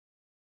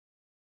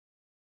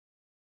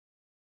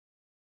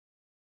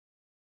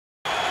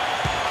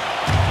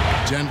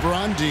Denver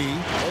on D.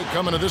 They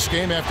come into this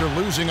game after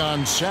losing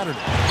on Saturday.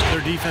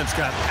 Their defense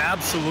got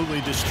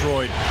absolutely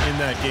destroyed in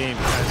that game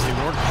as they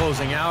weren't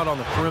closing out on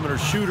the perimeter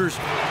shooters.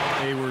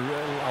 They were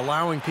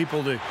allowing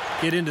people to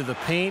get into the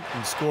paint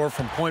and score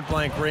from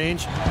point-blank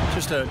range.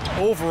 Just an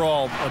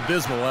overall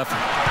abysmal effort.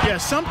 Yeah,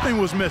 something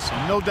was missing,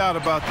 no doubt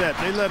about that.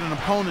 They let an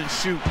opponent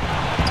shoot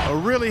a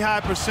really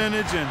high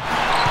percentage, and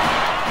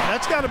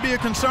that's got to be a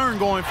concern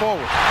going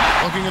forward.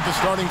 Looking at the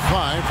starting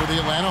five for the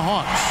Atlanta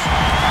Hawks.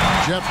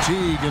 Jeff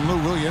Teague and Lou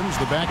Williams,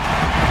 the back.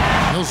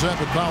 Millsap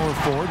at power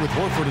forward with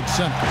Horford at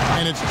center.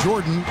 And it's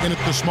Jordan in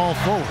at the small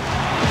forward.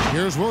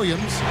 Here's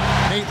Williams.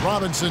 Nate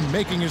Robinson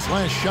making his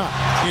last shot.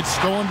 It's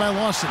stolen by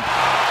Lawson.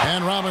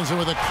 And Robinson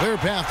with a clear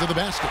path to the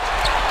basket.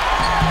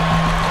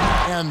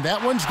 And that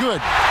one's good.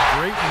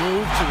 Great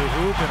move to the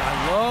hoop, and I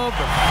love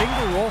the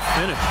finger roll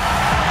finish.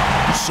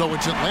 So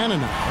it's Atlanta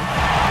now.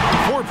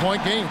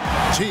 4-point game.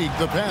 Teague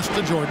the pass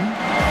to Jordan.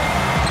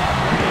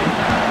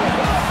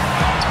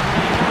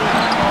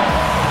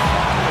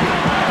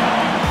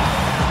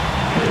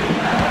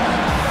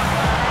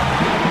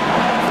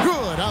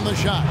 Good on the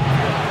shot.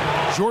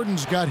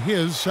 Jordan's got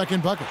his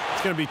second bucket.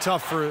 It's going to be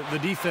tough for the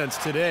defense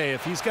today.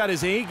 If he's got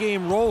his A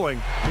game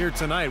rolling here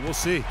tonight, we'll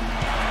see.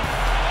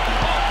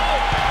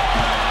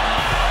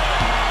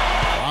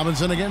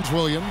 Robinson against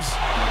Williams.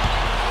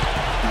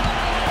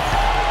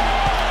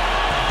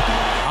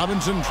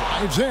 Robinson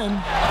drives in.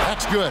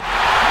 That's good.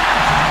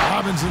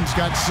 Robinson's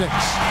got 6.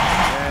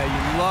 Yeah,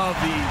 you love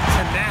the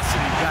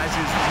tenacity, guys.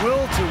 His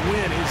will to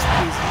win, his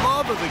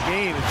love of the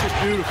game. It's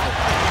just beautiful.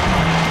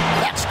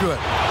 That's good.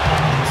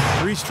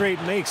 3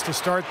 straight makes to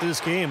start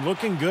this game.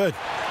 Looking good.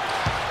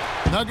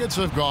 Nuggets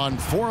have gone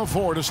 4 of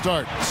 4 to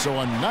start, so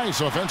a nice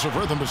offensive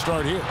rhythm to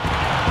start here.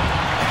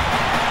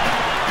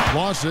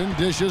 Lawson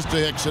dishes to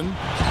Hickson.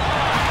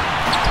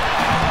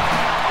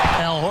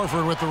 Al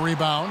Horford with the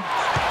rebound.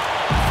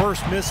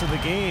 First miss of the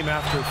game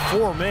after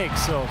 4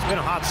 makes, so it's been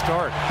a hot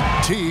start.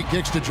 T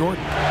kicks to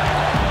Jordan.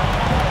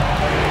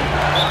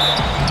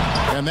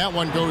 And that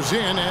one goes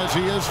in as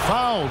he is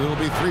fouled. It'll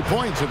be 3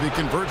 points if he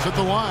converts at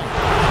the line.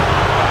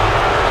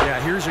 Yeah,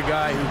 here's a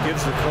guy who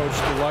gives the coach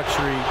the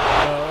luxury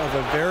of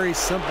a very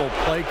simple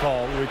play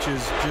call, which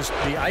is just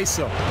the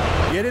ISO.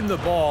 Get him the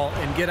ball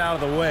and get out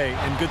of the way,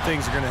 and good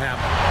things are going to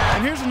happen.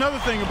 And here's another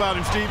thing about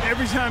him, Steve.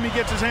 Every time he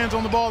gets his hands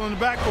on the ball in the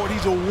backcourt,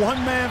 he's a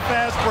one-man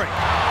fast break.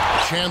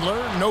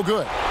 Chandler, no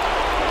good.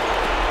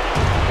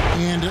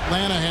 And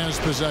Atlanta has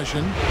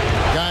possession.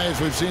 Guys,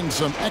 we've seen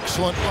some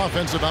excellent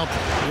offensive output.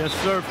 Yes,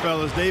 sir,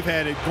 fellas. They've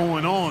had it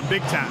going on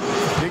big time.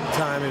 Big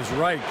time is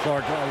right,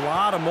 Clark. A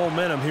lot of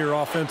momentum here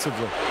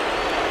offensively.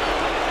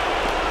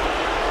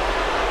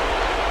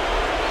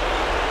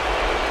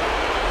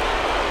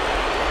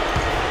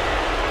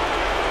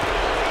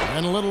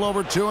 And a little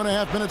over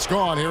 2.5 minutes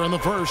gone here in the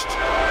first.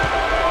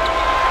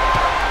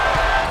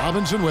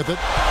 Robinson with it.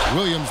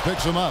 Williams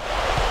picks him up.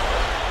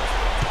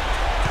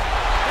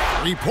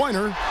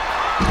 3-pointer.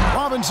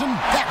 Robinson,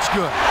 that's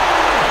good.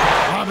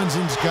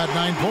 Robinson's got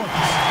 9 points.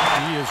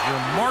 He is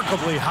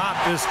remarkably hot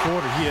this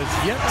quarter. He has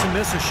yet to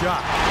miss a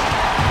shot.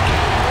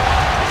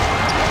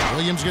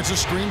 Williams gets a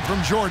screen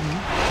from Jordan.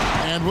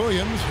 And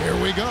Williams, here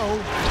we go.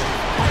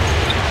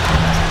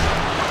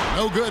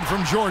 No good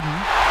from Jordan.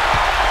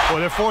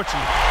 Well, they're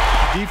fortunate.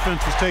 The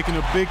defense was taking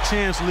a big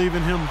chance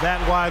leaving him that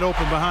wide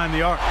open behind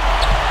the arc.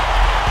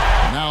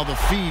 Now the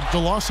feed to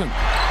Lawson.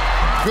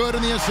 Good,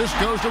 and the assist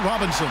goes to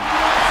Robinson.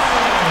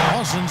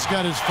 Lawson's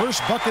got his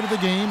first bucket of the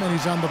game, and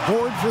he's on the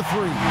board for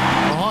 3.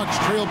 The Hawks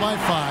trail by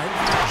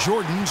 5.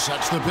 Jordan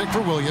sets the pick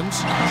for Williams.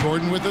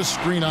 Jordan with a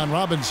screen on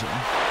Robinson.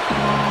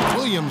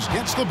 Williams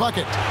gets the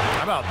bucket.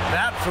 How about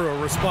that for a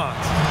response?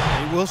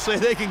 We'll say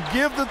they can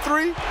give the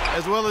 3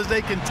 as well as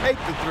they can take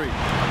the 3.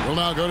 We'll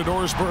now go to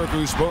Doris Burke,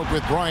 who spoke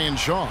with Brian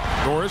Shaw.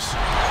 Doris?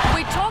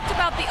 We talked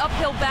about the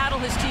uphill battle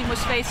his team was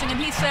facing, and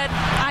he said,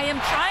 I am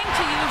trying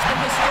to use the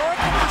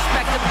historical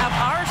perspective of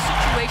our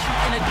situation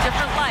in a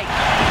different light.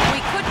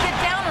 We could get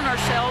down on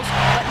ourselves,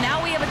 but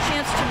now we have a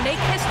chance to make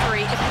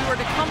history if we were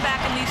to come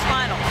back in these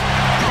finals.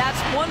 That's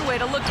one way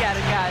to look at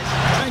it, guys.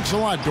 Thanks a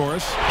lot,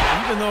 Doris.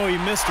 Even though he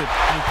missed it,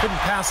 he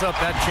couldn't pass up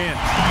that chance.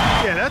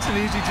 Yeah, that's an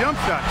easy jump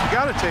shot. You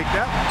got to take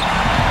that.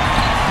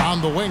 On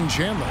the wing,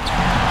 Chandler.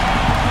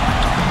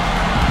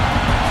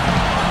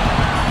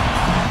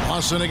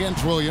 Lawson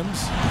against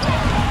Williams.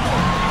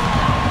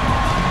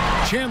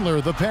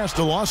 Chandler, the pass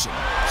to Lawson.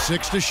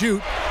 6 to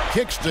shoot.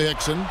 Kicks to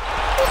Hickson.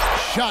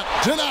 Shot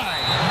denied.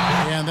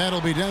 And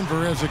that'll be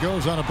Denver as it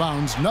goes out of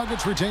bounds.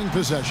 Nuggets retain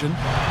possession.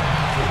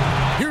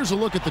 Here's a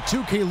look at the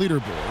 2K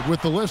leaderboard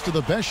with the list of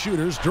the best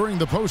shooters during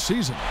the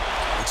postseason.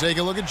 Take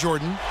a look at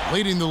Jordan,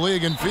 leading the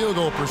league in field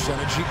goal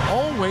percentage. He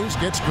always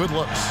gets good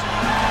looks.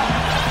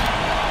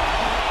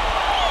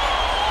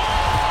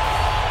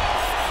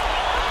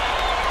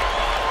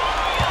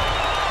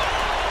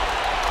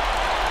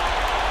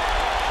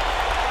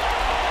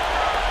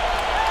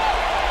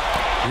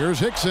 Here's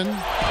Hickson.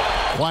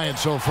 Quiet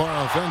so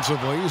far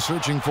offensively,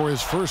 searching for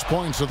his first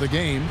points of the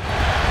game.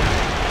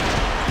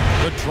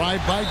 The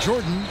drive by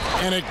Jordan,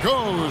 and it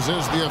goes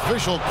as the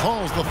official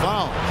calls the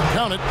foul.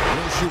 Count it.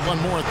 He'll shoot one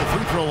more at the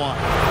free throw line.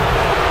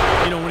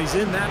 You know, when he's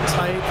in that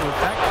tight with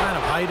that kind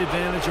of height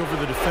advantage over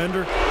the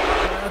defender,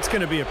 that's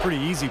going to be a pretty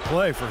easy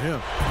play for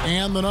him.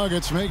 And the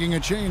Nuggets making a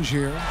change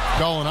here.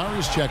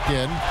 Gallinari's checked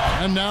in.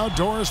 And now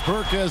Doris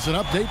Burke has an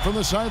update from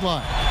the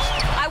sidelines.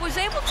 I was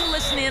able to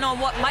listen in on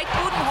what Mike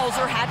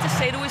Budenholzer had to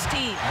say to his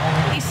team.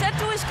 He said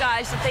to his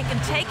guys that they can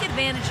take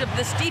advantage of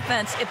this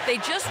defense if they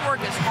just work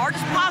as hard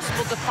as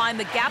possible to find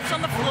the gaps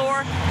on the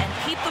floor and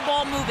keep the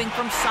ball moving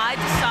from side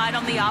to side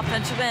on the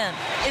offensive end.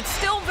 It's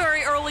still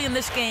very early in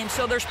this game,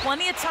 so there's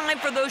plenty of time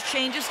for those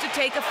changes to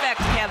take effect,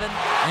 Kevin.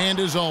 And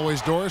as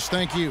always, Doris,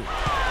 thank you.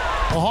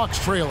 The Hawks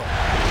trailer.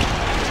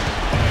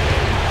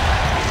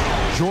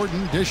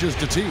 Jordan dishes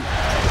to Teague.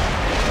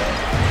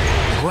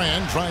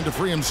 Brand trying to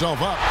free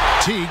himself up.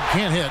 Teague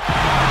can't hit.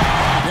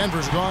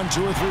 Denver's gone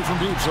 2 or 3 from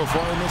deep so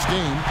far in this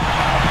game.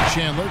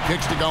 Chandler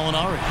kicks to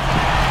Gallinari.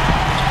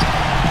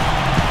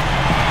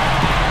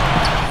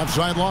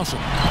 Outside Lawson.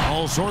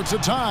 All sorts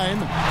of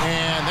time.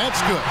 And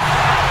that's good.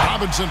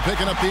 Robinson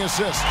picking up the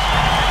assist.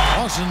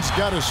 Lawson's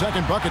got his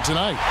second bucket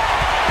tonight.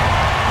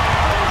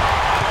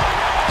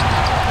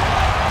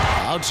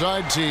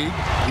 Outside Teague.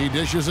 He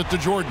dishes it to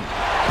Jordan.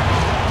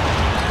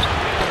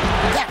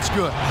 That's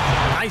good.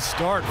 Nice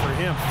start for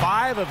him.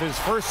 5 of his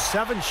first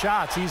 7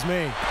 shots he's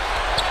made.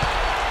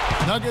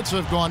 Nuggets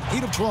have gone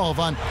 8 of 12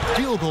 on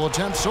field goal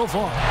attempts so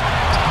far.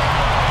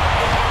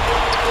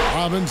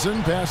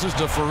 Robinson passes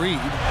to Fareed.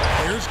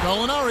 Here's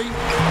Gallinari.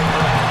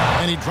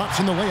 And he drops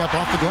in the layup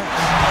off the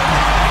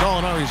glass.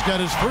 Gallinari's got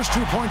his first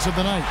 2 points of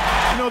the night.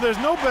 You know, there's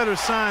no better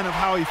sign of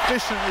how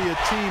efficiently a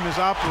team is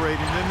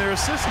operating than their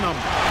assist number.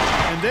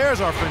 And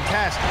theirs are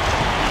fantastic.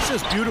 It's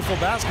just beautiful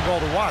basketball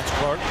to watch,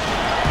 Clark.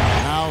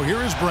 Now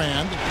here is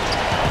Brand.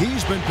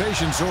 He's been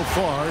patient so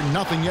far.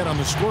 Nothing yet on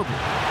the scoreboard.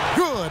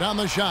 Good on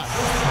the shot.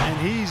 And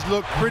he's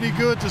looked pretty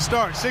good to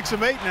start. 6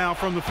 of 8 now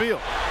from the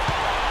field.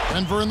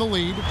 Denver in the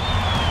lead.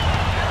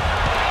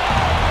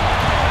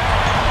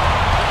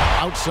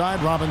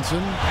 Outside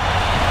Robinson.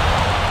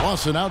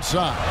 Lawson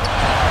outside.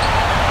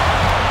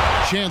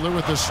 Chandler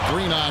with the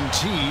screen on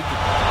Teague.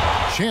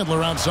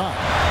 Chandler outside.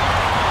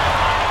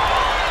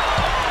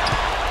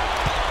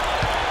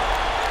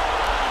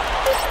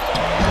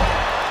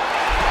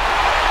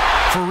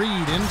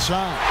 Fareed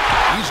inside.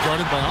 He's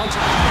guarded by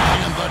Hudson.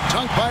 And the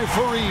dunk by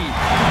Fareed.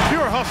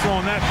 Pure hustle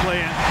on that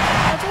play. And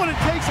that's what it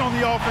takes on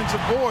the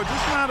offensive boards.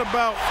 It's not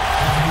about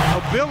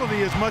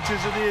ability as much as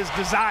it is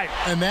desire.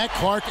 And that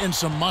Clark and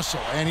some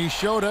muscle. And he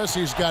showed us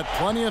he's got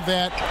plenty of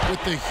that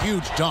with the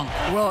huge dunk.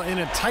 Well, in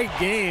a tight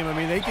game, I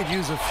mean, they could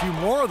use a few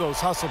more of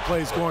those hustle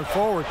plays going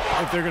forward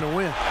if they're going to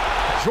win.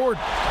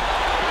 Jordan.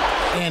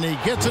 And he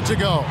gets it to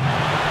go.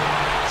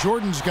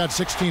 Jordan's got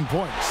 16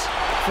 points.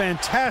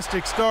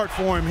 Fantastic start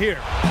for him here.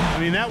 I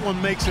mean, that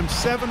one makes him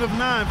 7 of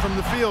 9 from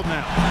the field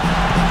now.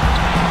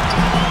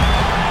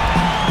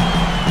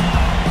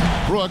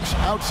 Brooks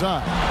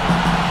outside.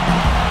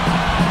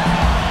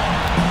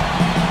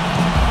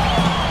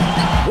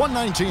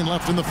 1:19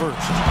 left in the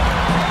first.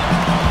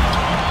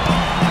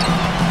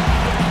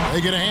 They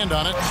get a hand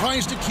on it.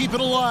 Tries to keep it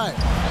alive.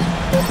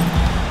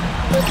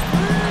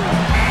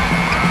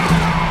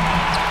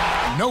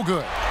 No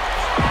good.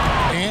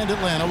 And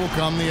Atlanta will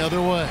come the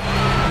other way.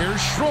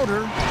 Here's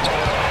Schroeder.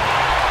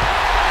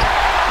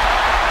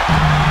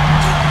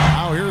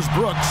 Now here's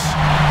Brooks.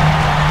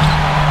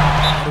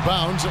 Out of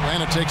bounds,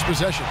 Atlanta takes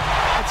possession.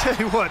 I tell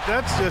you what,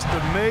 that's just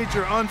a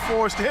major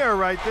unforced error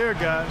right there,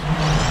 guys.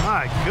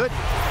 My goodness.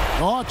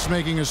 The Hawks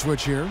making a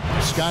switch here.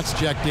 Scott's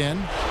checked in.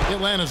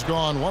 Atlanta's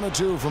gone 1 of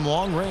 2 from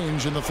long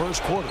range in the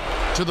first quarter.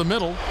 To the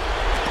middle.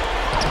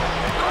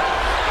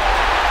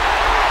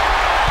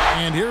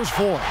 And here's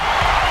Foy.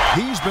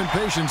 He's been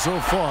patient so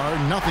far.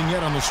 Nothing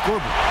yet on the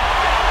scoreboard.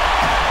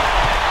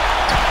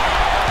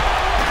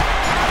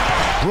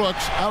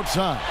 Brooks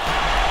outside.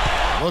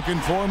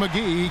 Looking for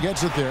McGee. He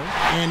gets it there.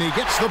 And he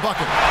gets the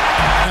bucket.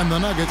 And the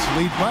Nuggets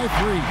lead by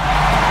 3.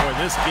 Boy,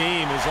 this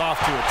game is off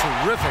to a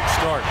terrific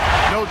start.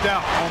 No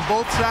doubt. On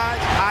both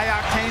sides,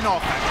 high-octane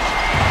offense.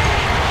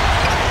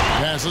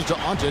 Passes to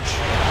Ontic.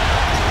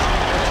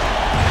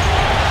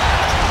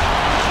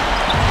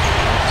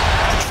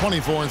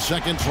 24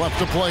 seconds left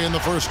to play in the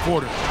first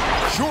quarter.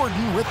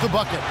 Jordan with the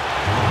bucket.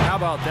 How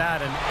about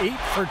that? An 8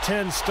 for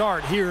 10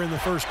 start here in the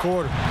first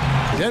quarter.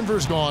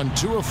 Denver's gone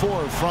 2 of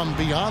 4 from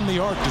beyond the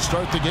arc to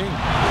start the game.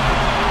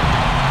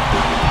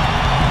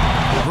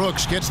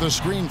 Brooks gets the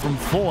screen from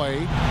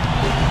Foy.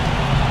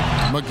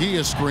 McGee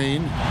a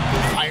screen.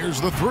 Fires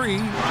the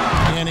 3.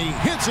 And he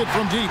hits it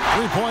from deep.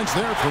 3 points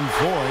there from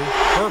Foy.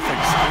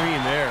 Perfect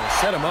screen there.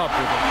 Set him up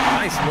with a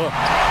nice look.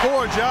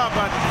 Poor job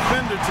by the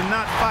defender to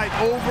not fight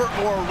over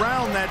or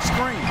around that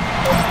screen.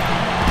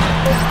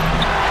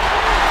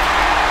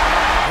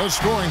 The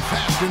scoring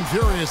fast and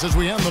furious as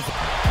we end the...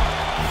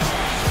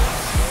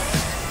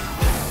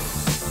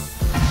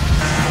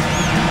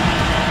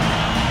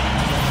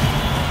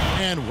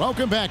 And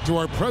welcome back to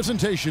our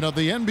presentation of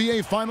the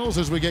NBA Finals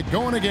as we get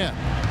going again.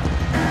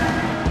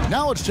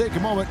 Now let's take a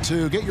moment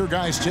to get your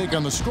guys' take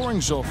on the scoring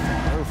so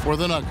far for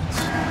the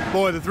Nuggets.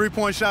 Boy, the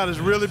three-point shot has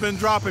really been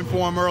dropping for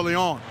them early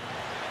on.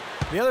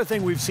 The other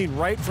thing we've seen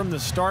right from the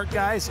start,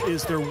 guys,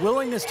 is their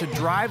willingness to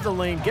drive the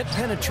lane, get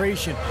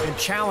penetration, and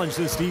challenge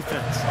this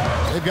defense.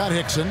 They've got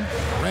Hickson.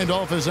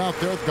 Randolph is out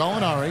there with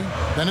Gallinari.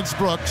 Then it's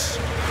Brooks.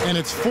 And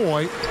it's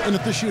Foy in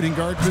at the shooting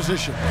guard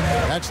position.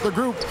 That's the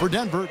group for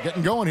Denver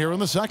getting going here in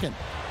the second.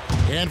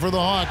 And for the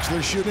Hawks,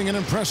 they're shooting an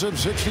impressive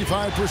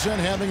 65%,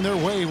 having their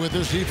way with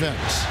this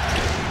defense.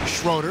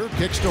 Schroeder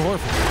kicks to Horford.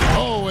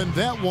 Oh, and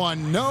that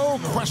one, no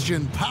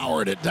question,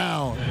 powered it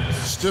down.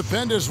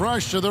 Stupendous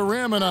rush to the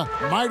rim and a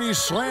mighty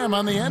slam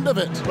on the end of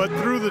it. But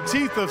through the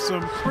teeth of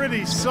some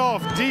pretty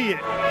soft D,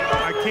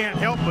 I can't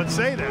help but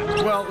say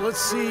that. Well,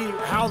 let's see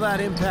how that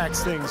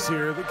impacts things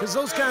here, because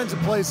those kinds of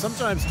plays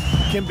sometimes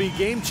can be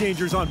game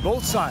changers on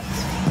both sides.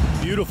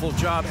 Beautiful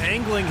job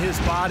angling his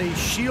body,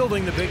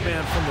 shielding the big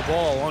man from the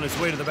ball on his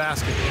way to the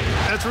basket.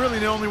 That's really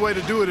the only way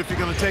to do it if you're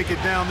going to take it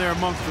down there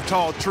amongst the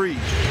tall trees.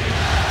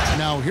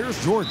 Now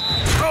here's Jordan.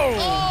 Oh,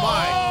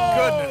 my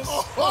goodness.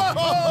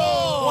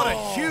 What a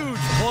huge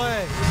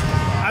play.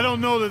 I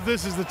don't know that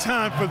this is the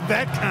time for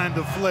that kind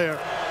of flair.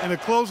 In a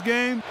close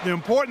game, the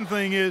important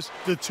thing is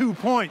the 2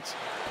 points,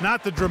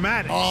 not the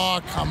dramatics.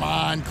 Oh, come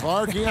on,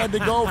 Clark. He had to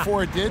go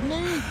for it, didn't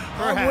he?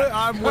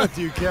 I'm with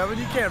you, Kevin.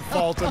 You can't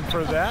fault him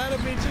for that.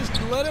 I mean,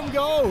 just let him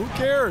go. Who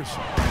cares?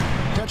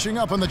 Catching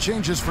up on the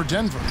changes for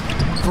Denver.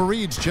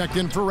 Fareed's checked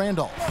in for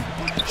Randolph.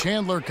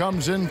 Chandler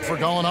comes in for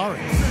Gallinari.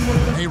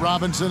 A.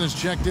 Robinson is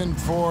checked in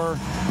for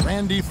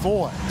Randy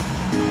Foy.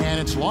 And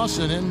it's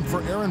Lawson in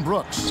for Aaron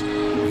Brooks.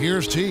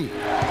 Here's T.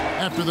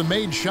 After the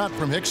made shot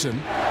from Hickson,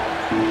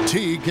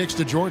 T kicks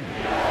to Jordan.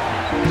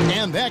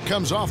 And that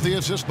comes off the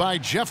assist by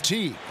Jeff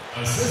Teague.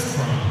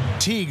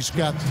 Teague's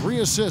got 3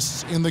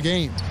 assists in the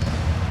game.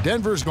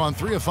 Denver's gone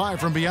 3 of 5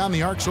 from beyond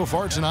the arc so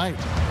far tonight.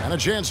 And a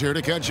chance here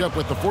to catch up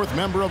with the 4th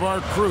member of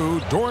our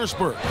crew, Doris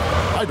Burke.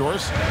 Hi,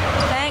 Doris.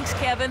 Thanks,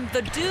 Kevin.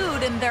 The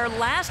dude in their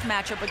last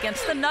matchup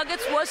against the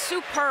Nuggets was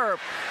superb.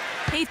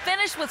 He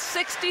finished with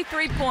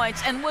 63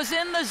 points and was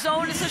in the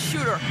zone as a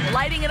shooter,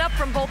 lighting it up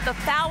from both the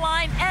foul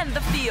line and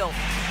the field.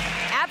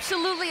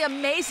 Absolutely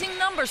amazing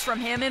numbers from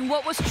him in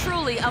what was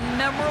truly a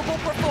memorable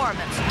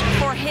performance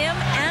for him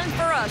and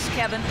for us,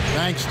 Kevin.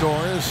 Thanks,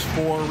 Doris,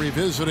 for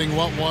revisiting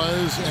what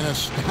was an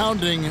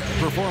astounding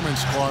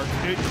performance, Clark.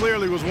 It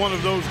clearly was one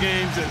of those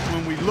games that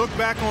when we look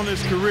back on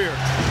his career,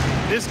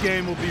 this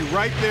game will be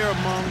right there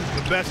among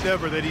the best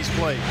ever that he's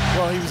played.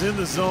 Well, he was in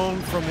the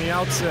zone from the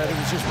outset. It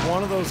was just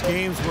one of those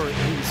games where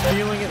he was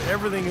feeling it.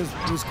 Everything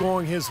was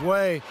going his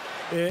way,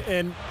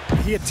 and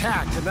he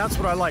attacked, and that's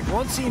what I like.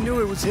 Once he knew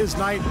it was his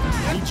night,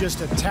 he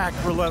just attacked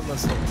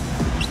relentlessly.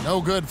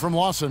 No good from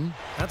Lawson.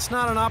 That's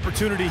not an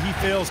opportunity he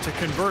fails to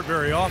convert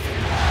very often.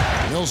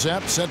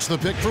 Millsap sets the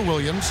pick for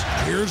Williams.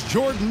 Here's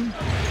Jordan,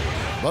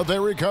 but they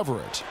recover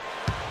it.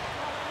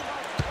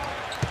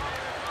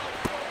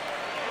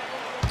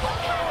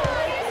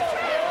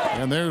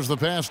 And there's the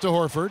pass to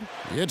Horford.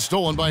 It's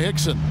stolen by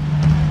Hickson.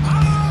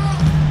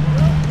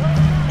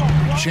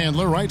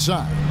 Chandler right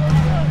side.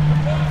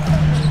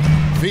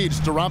 Feeds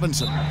to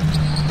Robinson.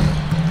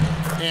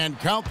 And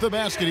count the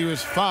basket. He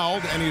was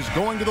fouled, and he's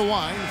going to the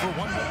line for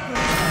one.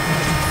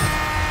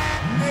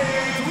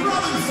 Nate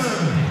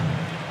Robinson.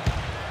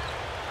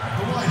 At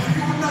the line for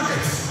your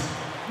Nuggets,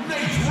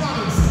 Nate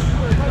Robinson.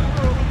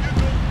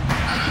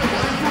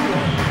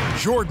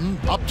 Jordan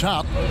up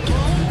top.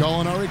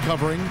 Gallinari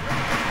covering.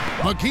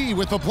 McGee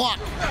with the block.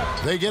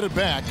 They get it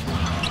back.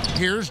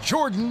 Here's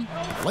Jordan.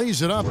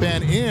 Lays it up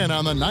and in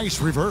on the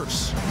nice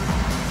reverse.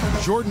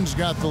 Jordan's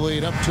got the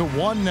lead up to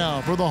 1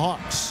 now for the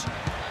Hawks.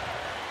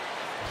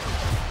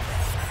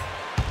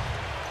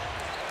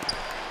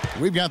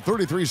 We've got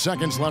 33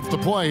 seconds left to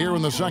play here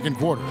in the second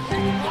quarter.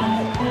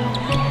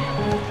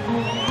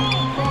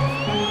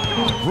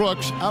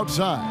 Brooks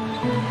outside.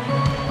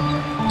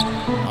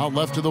 Out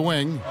left to the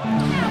wing.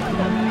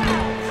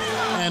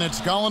 And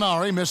it's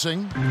Gallinari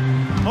missing.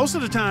 Most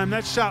of the time,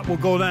 that shot will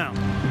go down.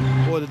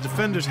 Boy, the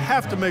defenders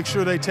have to make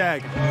sure they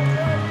tag it.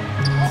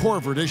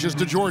 Horford dishes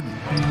to Jordan.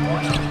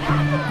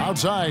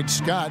 Outside,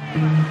 Scott.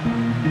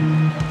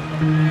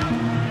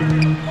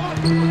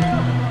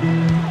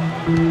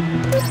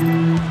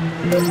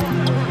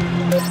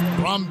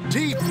 From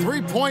deep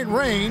three-point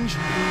range.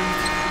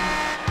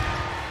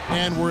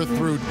 And we're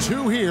through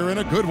 2 here and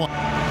a good one.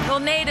 Well,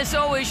 Nate, as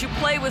always, you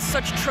play with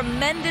such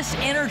tremendous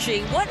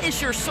energy. What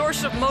is your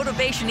source of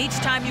motivation each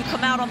time you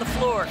come out on the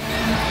floor?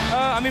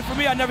 I mean, for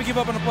me, I never give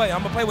up on the play.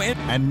 I'm going to play with it.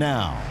 And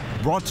now,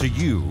 brought to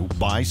you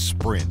by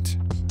Sprint.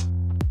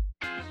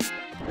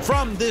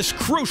 From this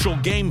crucial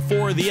game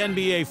for the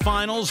NBA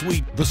Finals,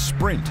 The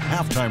Sprint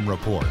Halftime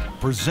Report,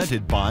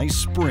 presented by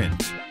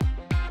Sprint.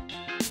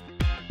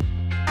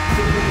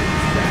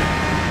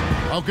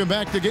 Welcome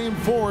back to Game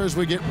 4 as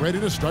we get ready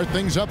to start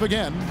things up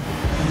again.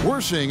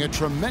 We're seeing a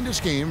tremendous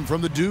game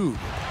from the dude.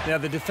 Yeah,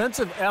 the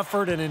defensive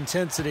effort and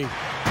intensity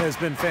has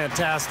been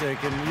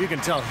fantastic, and you can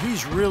tell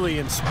he's really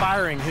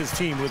inspiring his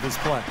team with his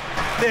play.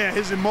 Yeah,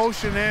 his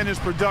emotion and his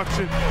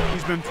production.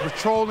 He's been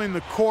patrolling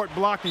the court,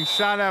 blocking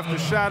shot after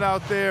shot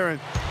out there, and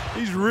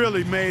he's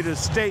really made a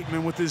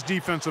statement with his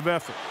defensive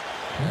effort.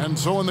 And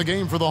so in the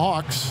game for the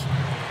Hawks,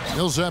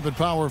 Millsap at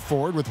power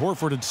forward with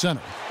Horford at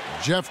center.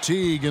 Jeff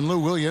Teague and Lou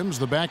Williams,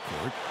 the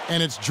backcourt.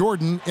 And it's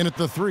Jordan in at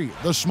the 3,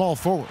 the small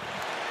forward.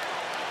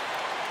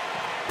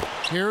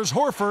 Here's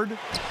Horford.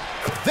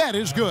 That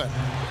is good.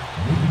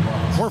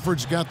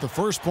 Horford's got the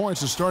first points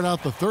to start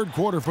out the third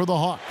quarter for the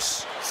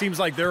Hawks. Seems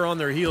like they're on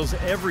their heels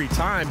every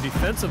time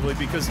defensively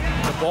because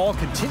the ball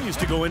continues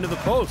to go into the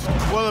post.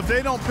 Well, if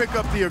they don't pick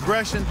up the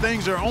aggression,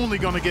 things are only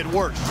going to get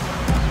worse.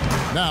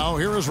 Now,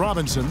 here is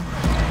Robinson.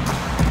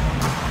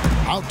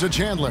 Out to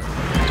Chandler.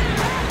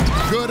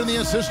 Good, and the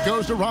assist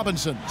goes to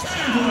Robinson.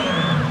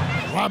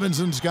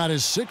 Robinson's got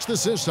his 6th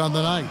assist on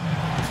the night.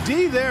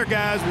 D there,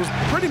 guys, was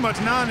pretty much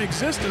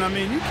non-existent. I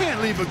mean, you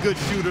can't leave a good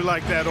shooter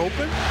like that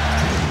open.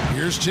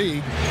 Here's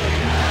Teague.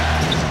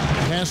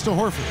 Pass to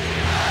Horford.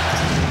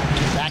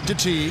 Back to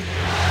Teague.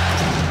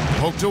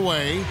 Poked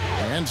away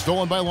and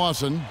stolen by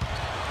Lawson.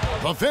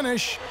 The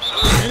finish.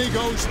 And he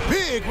goes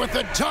big with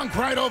the dunk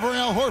right over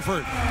Al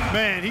Horford.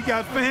 Man, he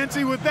got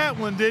fancy with that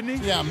one, didn't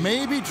he? Yeah,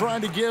 maybe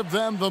trying to give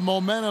them the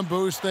momentum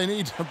boost they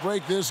need to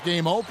break this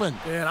game open.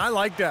 And I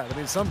like that. I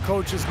mean, some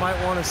coaches might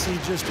want to see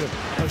just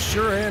a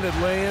sure-handed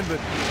lay-in,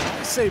 but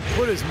I say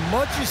put as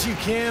much as you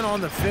can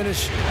on the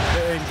finish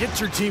and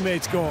get your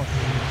teammates going.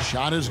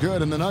 Shot is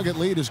good, and the Nugget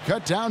lead is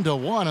cut down to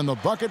 1 on the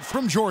bucket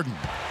from Jordan.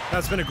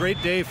 That's been a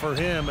great day for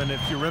him, and if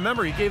you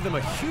remember, he gave them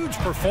a huge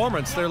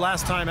performance their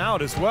last time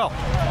out as well.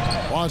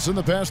 Lawson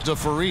the pass to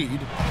Fareed.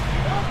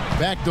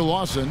 Back to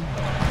Lawson.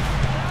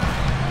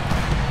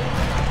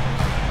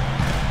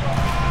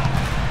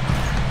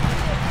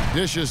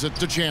 Dishes it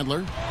to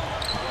Chandler.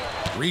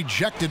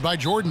 Rejected by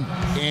Jordan.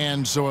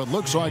 And so it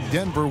looks like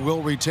Denver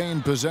will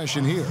retain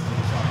possession here.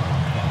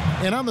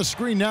 And on the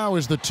screen now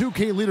is the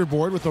 2K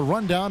leaderboard with a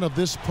rundown of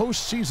this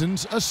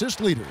postseason's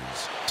assist leaders.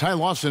 Ty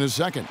Lawson is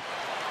second.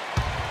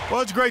 Well,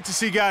 it's great to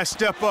see guys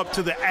step up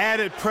to the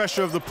added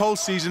pressure of the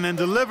postseason and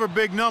deliver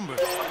big numbers.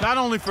 Not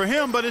only for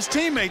him, but his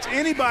teammates.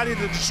 Anybody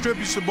that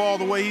distributes the ball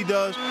the way he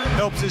does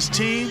helps his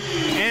team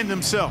and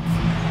himself.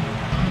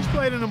 He's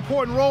played an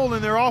important role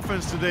in their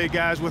offense today,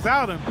 guys.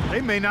 Without him,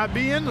 they may not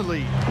be in the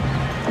lead.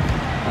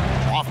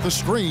 Off the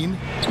screen.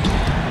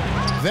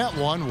 That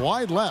one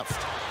wide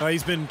left.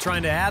 He's been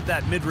trying to add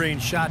that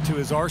mid-range shot to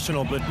his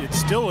arsenal, but it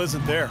still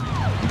isn't there.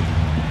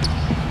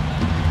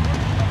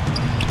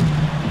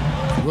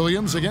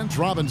 Williams against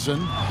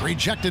Robinson.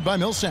 Rejected by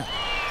Millsap.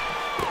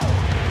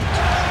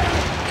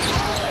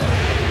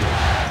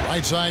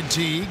 Right side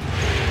Teague.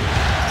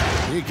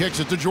 He kicks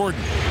it to Jordan.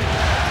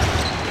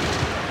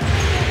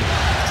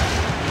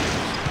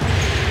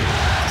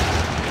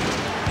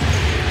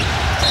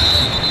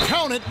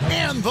 Count it,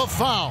 and the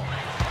foul.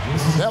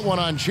 That one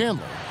on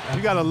Chandler.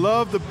 You got to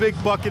love the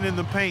big bucket in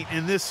the paint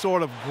in this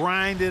sort of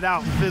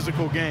grinded-out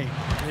physical game.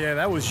 Yeah,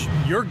 that was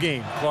your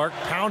game, Clark.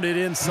 Pound it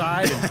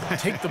inside and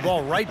take the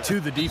ball right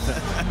to the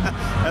defense.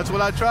 That's what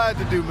I tried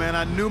to do, man.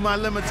 I knew my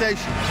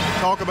limitations.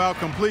 Talk about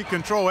complete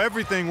control.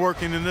 Everything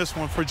working in this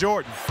one for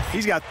Jordan.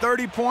 He's got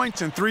 30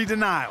 points and 3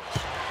 denials.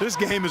 This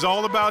game is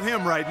all about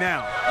him right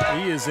now.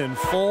 He is in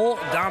full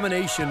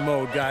domination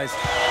mode, guys.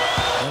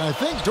 And I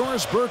think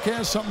Doris Burke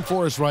has something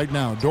for us right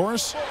now.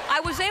 Doris? I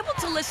was able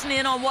to listen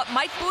in on what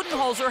Mike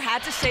Budenholzer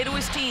had to say to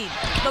his team.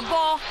 The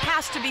ball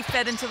has to be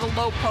fed into the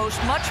low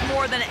post much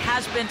more than it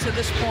has been to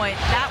this point.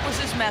 That was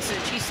his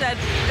message. He said,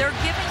 they're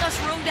giving us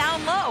room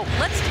down low.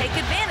 Let's take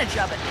advantage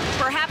of it.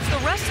 Perhaps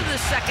the rest of the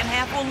second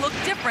half will look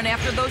different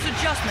after those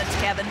adjustments,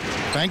 Kevin.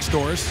 Thanks,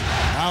 Doris.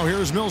 Now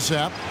here's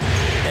Millsap.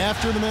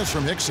 After the miss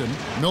from Hickson,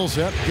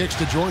 Millsap kicks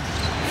to Jordan.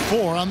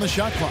 4 on the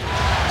shot clock.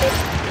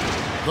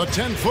 The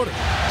 10-footer.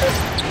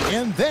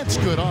 And that's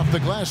good off the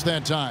glass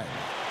that time.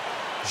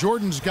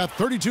 Jordan's got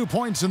 32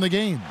 points in the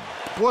game.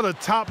 What a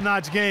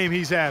top-notch game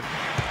he's having.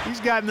 He's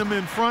gotten them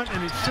in front,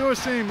 and it sure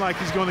seemed like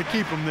he's going to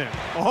keep them there.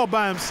 All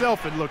by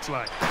himself, it looks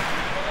like.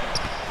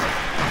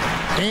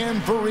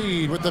 And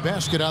Fareed with the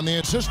basket on the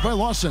assist by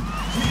Lawson.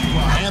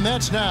 And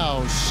that's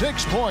now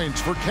 6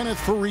 points for Kenneth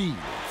Fareed.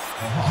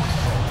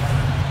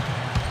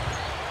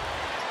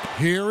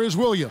 Here is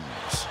Williams.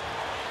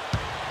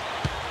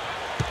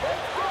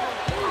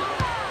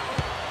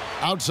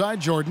 Outside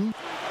Jordan.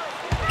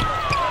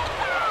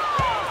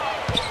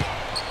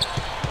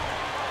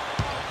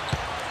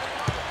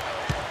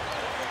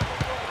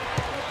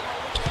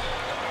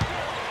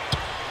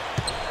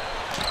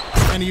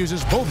 And he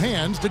uses both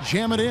hands to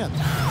jam it in.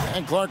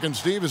 And Clark and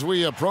Steve, as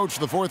we approach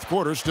the fourth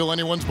quarter, still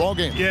anyone's ball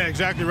game. Yeah,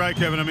 exactly right,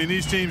 Kevin. I mean,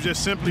 these teams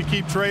just simply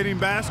keep trading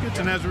baskets,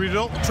 and as a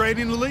result,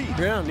 trading the lead.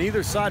 Yeah,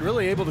 neither side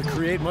really able to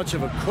create much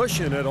of a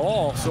cushion at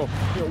all. So,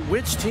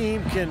 which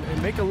team can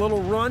make a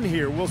little run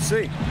here? We'll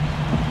see.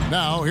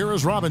 Now, here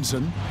is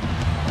Robinson.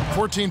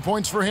 14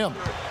 points for him.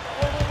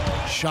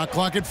 Shot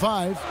clock at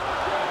 5.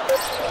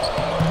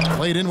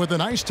 Played in with a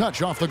nice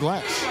touch off the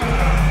glass.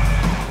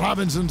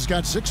 Robinson's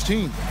got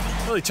 16.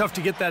 Really tough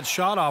to get that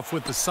shot off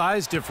with the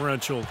size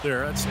differential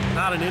there. It's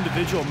not an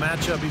individual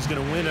matchup he's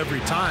going to win every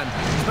time,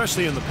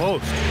 especially in the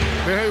post.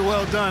 Very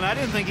well done. I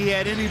didn't think he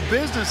had any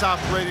business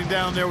operating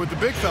down there with the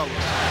big fellas.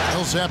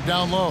 Millsap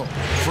down low.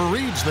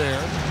 Fareed's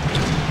there.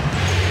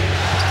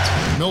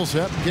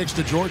 Millsap kicks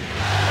to Jordan.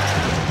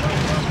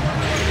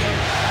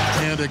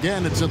 And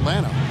again, it's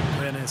Atlanta.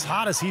 And as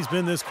hot as he's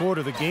been this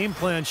quarter, the game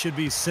plan should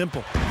be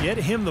simple. Get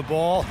him the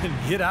ball and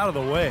get out of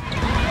the way.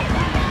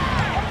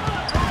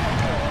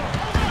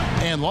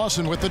 And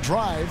Lawson with the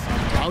drive.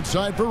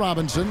 Outside for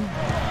Robinson.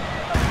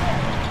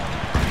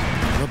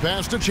 The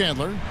pass to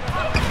Chandler.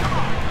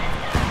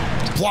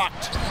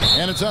 Blocked.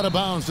 And it's out of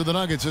bounds to the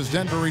Nuggets as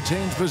Denver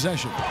retains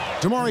possession.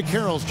 Damari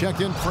Carroll's checked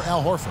in for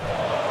Al Horford.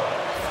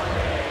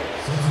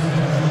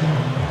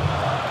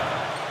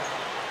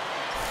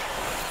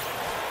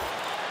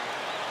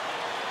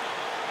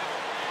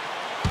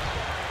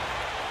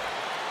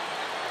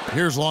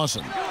 Here's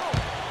Lawson.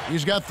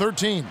 He's got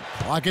 13.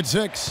 Clock at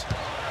 6.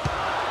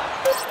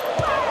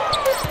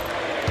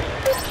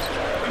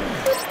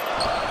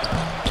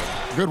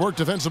 Good work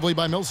defensively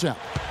by Millsap.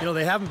 You know,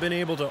 they haven't been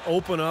able to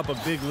open up a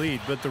big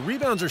lead, but the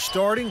rebounds are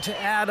starting to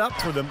add up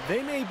for them.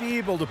 They may be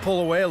able to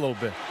pull away a little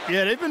bit.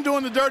 Yeah, they've been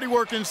doing the dirty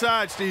work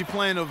inside, Steve,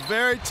 playing a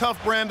very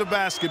tough brand of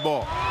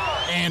basketball.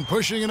 And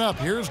pushing it up.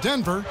 Here's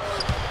Denver.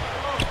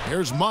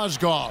 Here's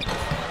Mozgov.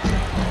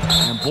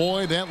 And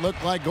boy, that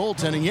looked like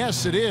goaltending.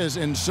 Yes, it is,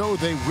 and so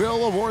they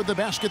will award the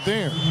basket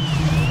there.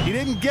 He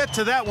didn't get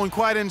to that one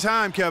quite in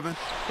time, Kevin.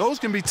 Those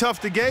can be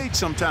tough to gauge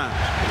sometimes.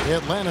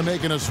 Atlanta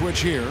making a switch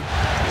here.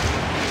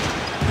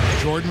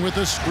 Jordan with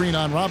a screen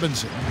on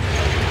Robinson.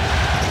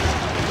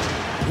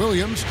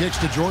 Williams kicks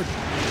to Jordan.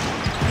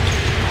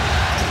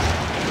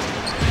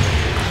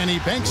 And he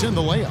banks in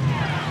the layup.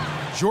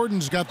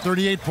 Jordan's got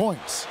 38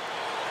 points.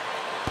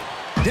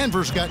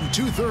 Denver's gotten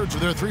 2/3 of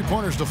their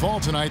three-pointers to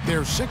fall tonight.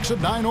 They're 6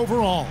 of 9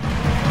 overall.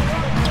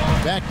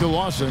 Back to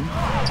Lawson.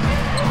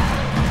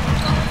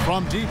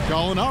 From deep,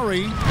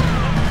 Gallinari.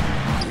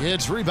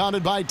 It's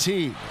rebounded by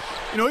Teague.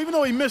 You know, even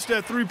though he missed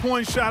that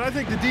three-point shot, I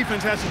think the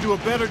defense has to do a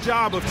better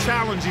job of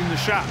challenging the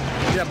shot.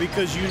 Yeah,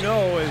 because you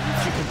know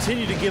if you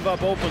continue to give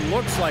up open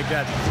looks like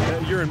that,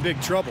 you're in big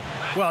trouble.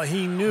 Well,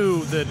 he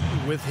knew that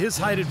with his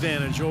height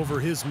advantage over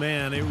his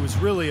man, it was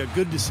really a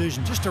good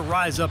decision just to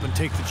rise up and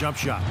take the jump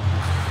shot.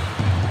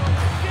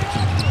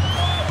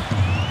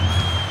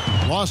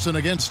 Lawson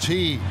against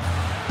Teague.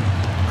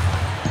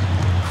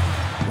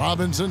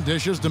 Robinson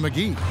dishes to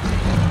McGee.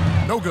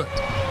 No good.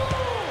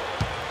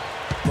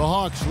 The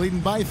Hawks leading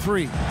by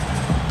 3.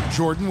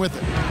 Jordan with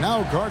it.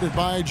 Now guarded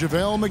by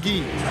JaVale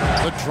McGee.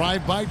 The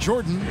drive by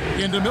Jordan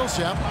into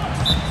Millsap.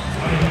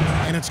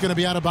 And it's going to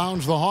be out of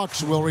bounds. The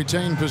Hawks will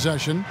retain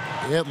possession.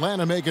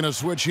 Atlanta making a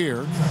switch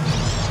here.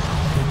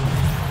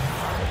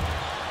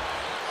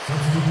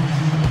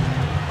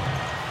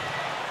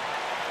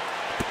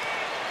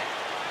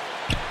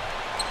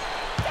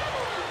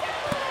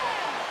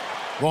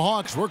 The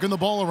Hawks working the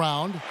ball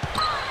around.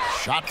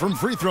 Shot from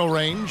free throw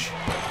range.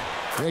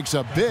 Takes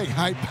a big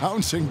high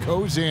bounce and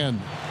goes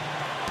in.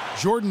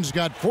 Jordan's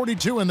got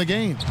 42 in the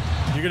game.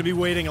 You're going to be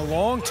waiting a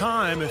long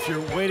time if you're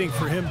waiting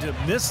for him to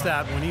miss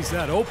that when he's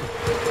that open.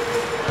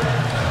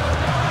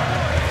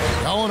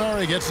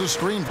 Gallinari gets the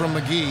screen from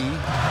McGee.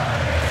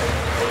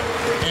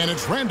 And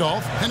it's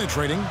Randolph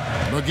penetrating.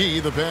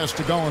 McGee the pass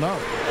to Gallinari.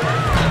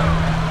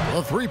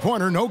 A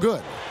three-pointer, no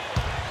good.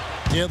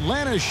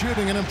 Atlanta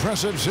shooting an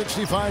impressive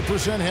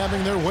 65%,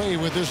 having their way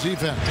with this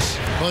defense.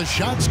 The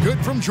shot's good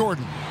from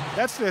Jordan.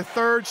 That's their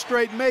 3rd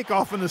straight make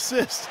off an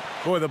assist.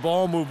 Boy, the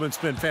ball movement's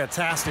been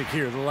fantastic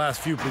here the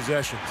last few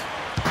possessions.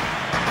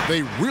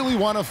 They really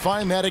want to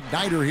find that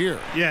igniter here.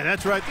 Yeah,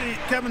 that's right.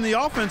 Kevin, the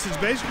offense has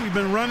basically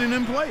been running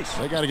in place.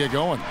 They got to get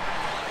going.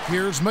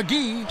 Here's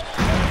McGee.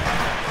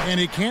 And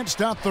he can't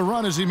stop the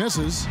run as he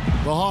misses.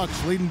 The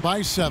Hawks leading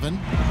by 7.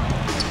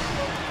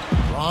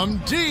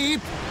 From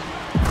deep.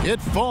 It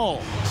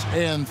falls,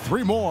 and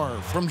 3 more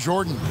from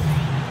Jordan.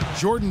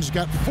 Jordan's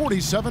got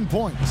 47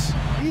 points.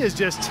 He is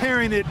just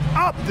tearing it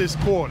up this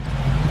quarter.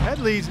 That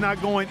lead's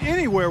not going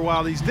anywhere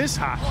while he's this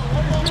hot.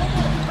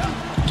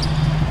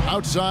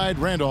 Outside,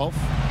 Randolph.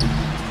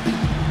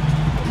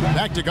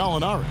 Back to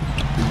Gallinari.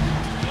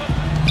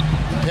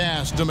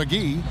 Pass to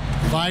McGee.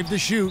 5 to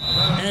shoot,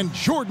 and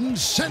Jordan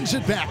sends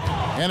it back.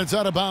 And it's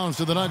out of bounds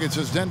to the Nuggets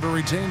as Denver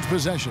retains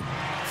possession.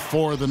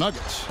 For the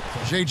Nuggets,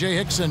 J.J.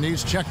 Hickson,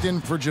 he's checked in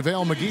for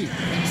JaVale McGee.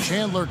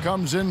 Chandler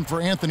comes in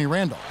for Anthony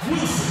Randolph.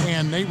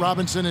 And Nate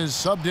Robinson is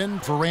subbed in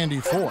for Randy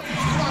Ford.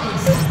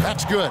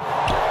 That's good.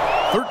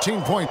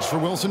 13 points for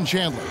Wilson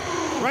Chandler.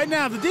 Right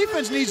now, the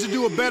defense needs to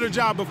do a better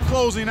job of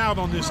closing out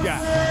on this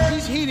guy.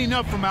 He's heating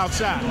up from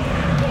outside.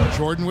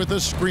 Jordan with a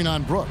screen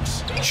on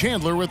Brooks.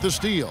 Chandler with the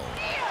steal.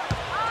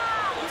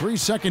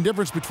 3-second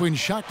difference between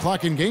shot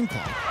clock and game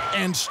clock.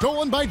 And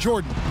stolen by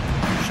Jordan.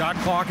 Shot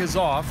clock is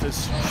off.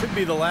 This should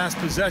be the last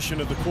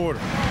possession of the quarter.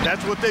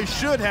 That's what they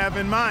should have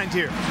in mind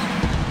here.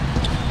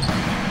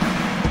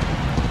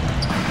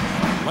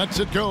 Lets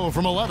it go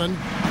from 11.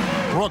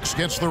 Brooks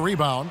gets the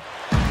rebound.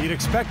 You'd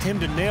expect him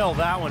to nail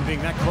that one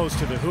being that close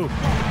to the hoop.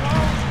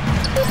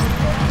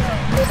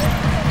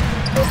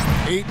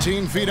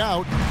 18 feet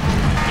out.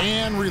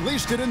 And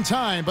released it in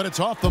time, but it's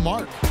off the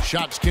mark.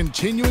 Shots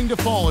continuing to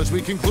fall as we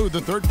conclude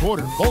the third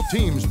quarter. Both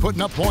teams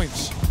putting up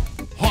points.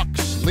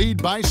 Hawks lead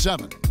by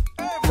 7.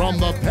 From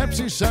the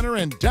Pepsi Center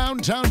in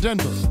downtown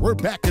Denver, we're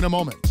back in a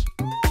moment.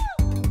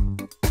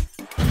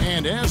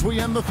 And as we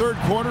end the third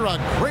quarter, a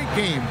great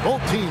game.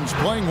 Both teams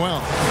playing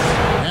well.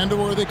 And a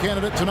worthy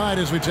candidate tonight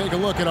as we take a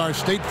look at our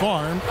State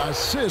Farm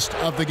assist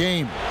of the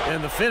game.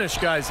 And the finish,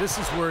 guys, this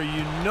is where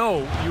you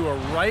know you are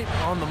right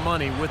on the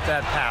money with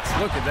that pass.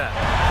 Look at that.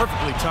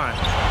 Perfectly timed.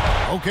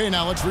 Okay,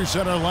 now let's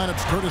reset our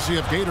lineups courtesy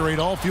of Gatorade,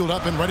 all fueled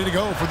up and ready to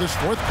go for this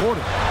fourth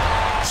quarter.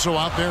 So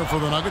out there for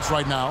the Nuggets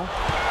right now,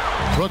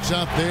 Brooks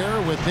out there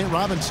with Nate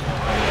Robinson.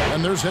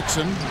 And there's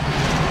Hickson.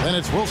 Then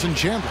it's Wilson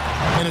Chandler.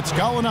 And it's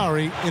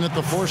Gallinari in at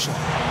the 4 slot.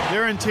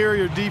 Their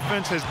interior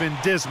defense has been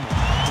dismal.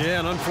 Yeah,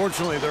 and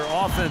unfortunately, their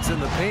offense in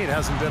the paint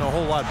hasn't been a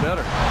whole lot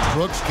better.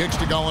 Brooks kicks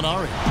to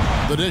Gallinari.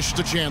 The dish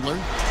to Chandler.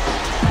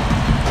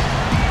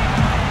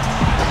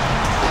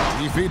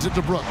 He feeds it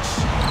to Brooks.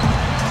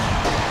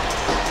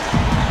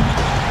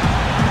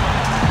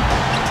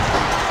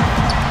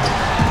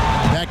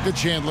 Back to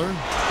Chandler.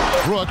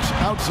 Brooks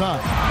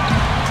outside.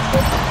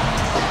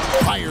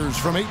 Fires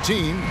from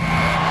 18.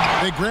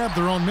 They grab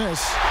their own miss.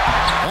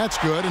 That's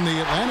good, and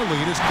the Atlanta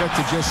lead is cut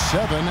to just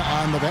 7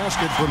 on the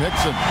basket from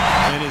Hickson.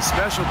 And his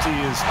specialty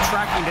is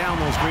tracking down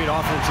those great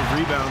offensive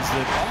rebounds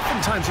that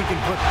oftentimes he can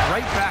put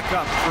right back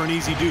up for an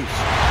easy deuce.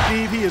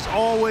 Steve, he is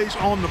always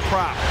on the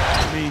prop.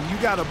 I mean, you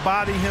got to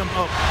body him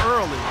up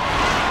early,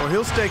 or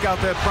he'll stake out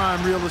that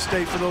prime real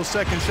estate for those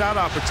second shot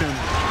opportunities.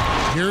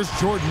 Here's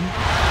Jordan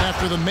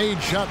after the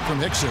made shot from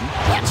Hickson.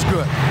 That's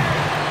good.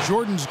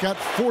 Jordan's got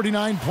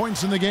 49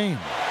 points in the game.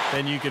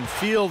 And you can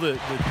feel the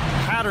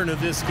pattern of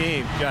this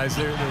game, guys.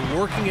 They're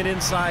working it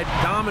inside,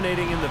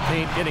 dominating in the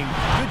paint, getting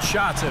good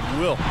shots at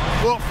will.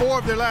 Well, 4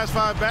 of their last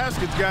 5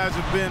 baskets, guys,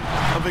 have been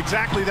of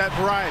exactly that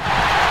variety.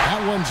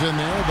 That one's in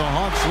there. The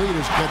Hawks lead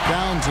is cut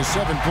down to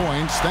 7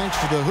 points thanks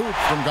to the hoop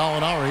from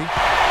Gallinari.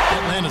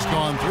 Atlanta's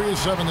gone 3 of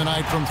 7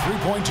 tonight from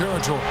three-point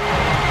territory.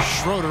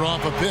 Schroeder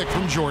off a pick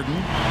from Jordan.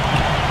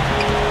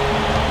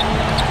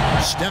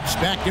 Steps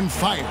back and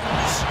fires.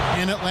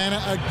 And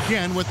Atlanta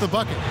again with the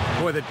bucket.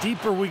 Boy, the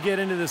deeper we get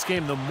into this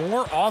game, the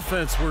more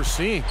offense we're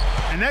seeing.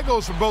 And that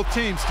goes for both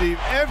teams, Steve.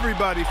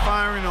 Everybody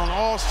firing on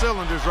all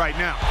cylinders right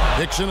now.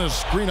 Hickson a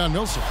screen on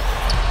Millsap.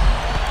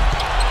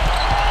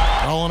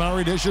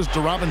 Gallinari dishes to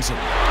Robinson.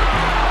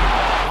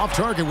 Off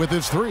target with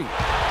his 3.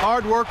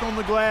 Hard work on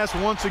the glass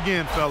once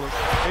again, fellas.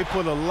 They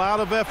put a lot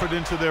of effort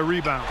into their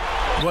rebound.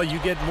 Well, you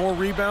get more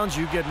rebounds,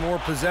 you get more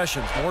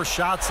possessions, more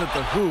shots at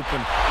the hoop,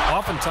 and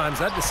oftentimes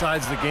that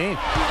decides the game.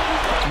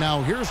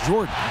 Now here's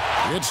Jordan.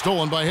 It's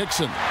stolen by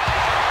Hickson.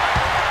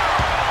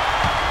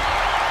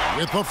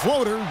 With the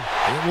floater,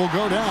 it will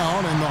go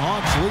down, and the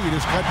Hawks lead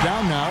is cut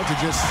down now to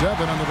just 7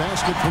 on the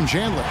basket from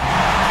Chandler.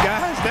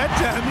 Guys, that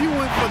time he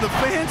went for the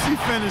fancy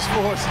finish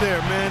for us there,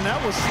 man. That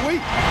was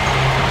sweet.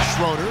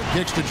 Schroeder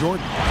kicks to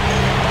Jordan.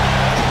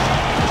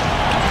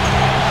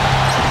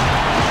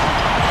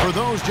 For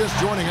those just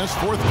joining us,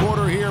 fourth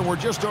quarter here. We're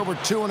just over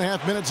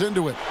 2.5 minutes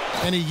into it.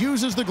 And he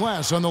uses the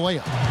glass on the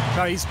layup.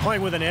 Now he's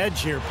playing with an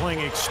edge here, playing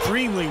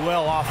extremely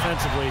well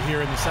offensively here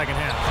in the second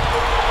half.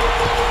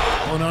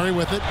 Gallinari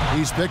with it.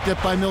 He's picked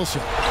up by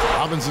Millsap.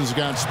 Robinson's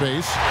got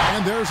space.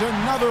 And there's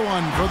another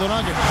one for the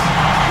Nuggets.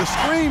 The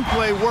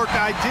screenplay worked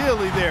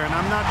ideally there. And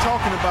I'm not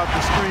talking about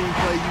the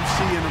screenplay you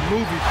see in a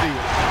movie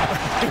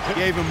theater.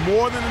 Gave him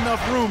more than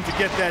enough room to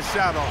get that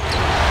shot off.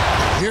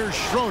 Here's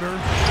Schroeder.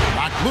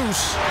 Knocked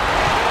loose.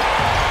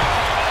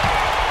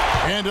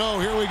 And oh,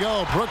 here we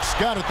go. Brooks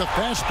got it. The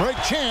fast break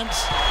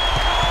chance.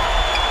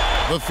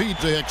 The feed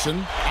to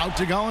Hickson. Out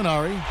to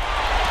Gallinari.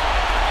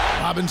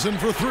 Robinson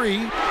for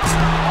 3.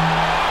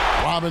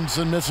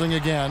 Robinson missing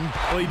again.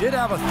 Well, he did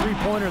have a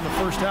 3-pointer in the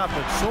first half,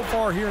 but so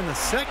far here in the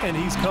second,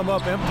 he's come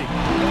up empty.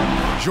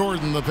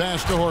 Jordan the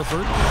pass to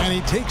Horford. And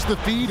he takes the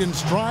feed in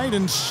stride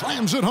and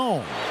slams it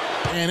home.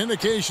 An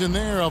indication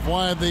there of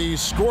why the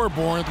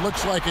scoreboard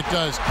looks like it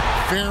does.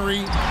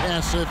 Very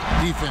passive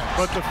defense.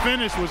 But the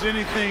finish was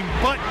anything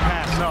but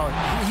passive. No,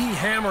 he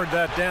hammered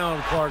that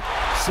down, Clark.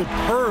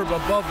 Superb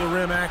above the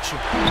rim action.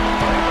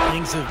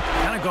 Things have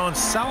kind of gone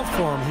south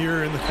for him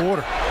here in the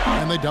quarter.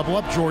 And they double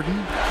up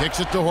Jordan. Kicks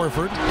it to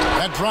Horford.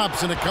 That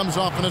drops and it comes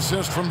off an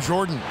assist from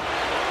Jordan.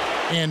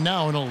 And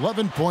now an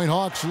 11-point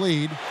Hawks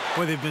lead.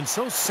 Boy, they've been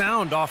so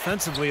sound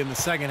offensively in the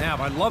second half.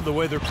 I love the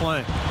way they're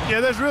playing. Yeah,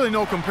 there's really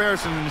no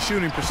comparison in the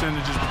shooting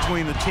percentages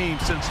between the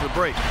teams since the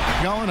break.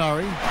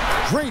 Gallinari,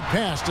 great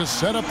pass to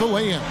set up the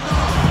lay-in.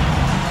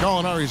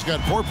 Gallinari's got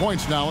 4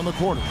 points now in the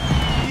quarter.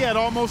 He had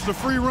almost a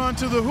free run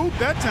to the hoop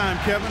that time,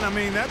 Kevin. I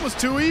mean, that was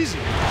too easy.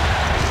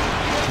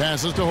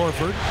 Passes to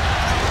Horford.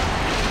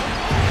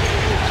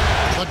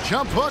 The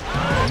jump hook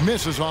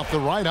misses off the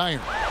right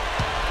iron.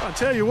 I'll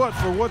tell you what,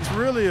 for what's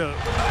really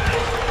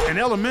an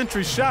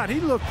elementary shot, he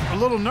looked a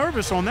little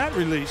nervous on that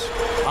release.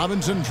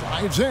 Robinson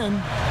drives in.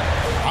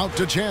 Out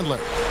to Chandler.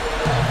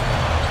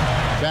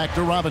 Back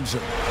to Robinson.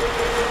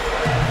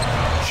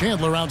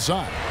 Chandler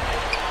outside.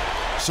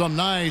 Some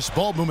nice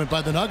ball movement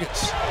by the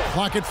Nuggets.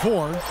 Clock at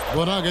 4.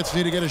 The Nuggets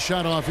need to get a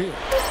shot off here.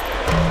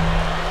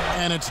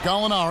 And it's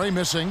Gallinari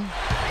missing.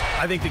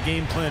 I think the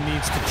game plan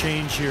needs to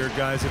change here,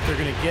 guys, if they're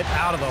going to get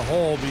out of the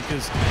hole,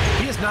 because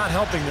he is not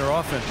helping their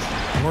offense.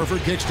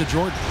 Horford kicks to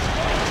Jordan.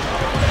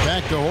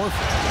 Back to Horford.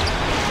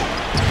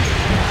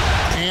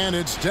 And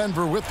it's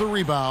Denver with the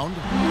rebound.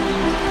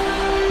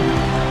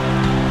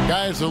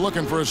 Guys are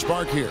looking for a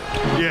spark here.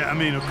 Yeah, I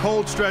mean, a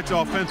cold stretch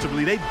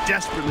offensively. They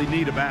desperately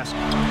need a basket.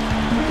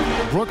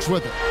 Brooks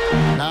with it.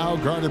 Now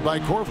guarded by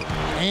Korver.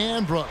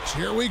 And Brooks.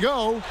 Here we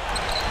go.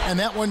 And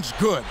that one's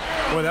good.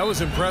 Boy, that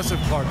was impressive,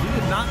 Clark. He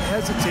did not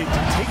hesitate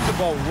to take the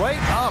ball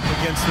right up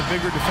against the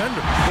bigger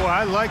defender. Boy,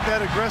 I like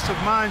that aggressive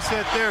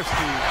mindset there,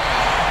 Steve.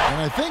 And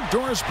I think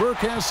Doris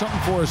Burke has something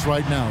for us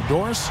right now.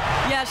 Doris?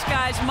 Yes,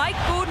 guys, Mike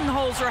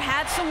Budenholzer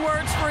had some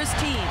words for his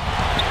team.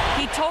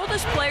 He told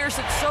his players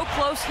it's so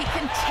close he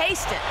can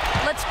taste it.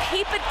 Let's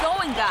keep it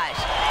going, guys.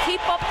 Keep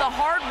up the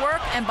hard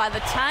work, and by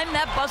the time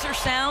that buzzer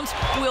sounds,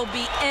 we'll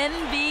be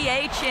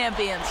NBA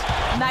champions.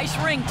 Nice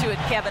ring to it,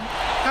 Kevin.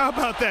 How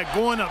about that,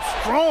 going up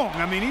strong?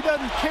 I mean, he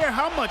doesn't care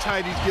how much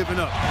height he's giving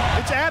up.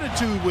 It's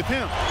attitude with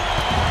him.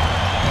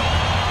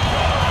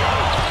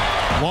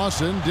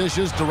 Lawson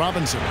dishes to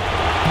Robinson.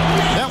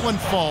 That one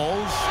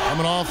falls,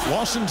 coming off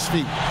Lawson's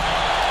feet.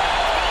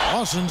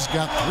 Lawson's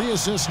got 3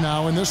 assists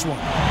now in this one.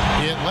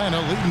 Atlanta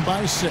leading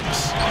by 6.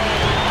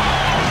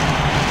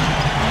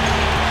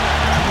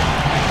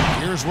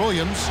 Here's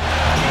Williams.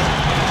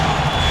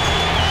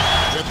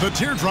 With the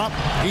teardrop,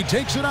 he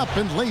takes it up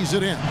and lays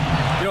it in.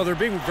 You know, they're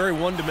being very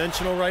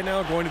one-dimensional right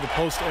now, going to the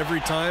post every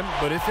time.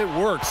 But if it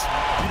works,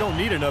 you don't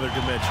need another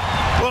dimension.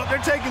 Well, they're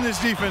taking this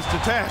defense to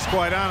task,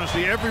 quite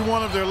honestly. Every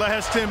one of their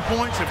last 10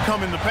 points have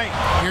come in the paint.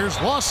 Here's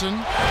Lawson.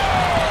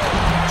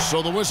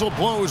 So the whistle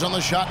blows on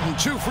the shot, and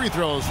 2 free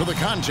throws for the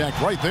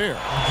contact right there.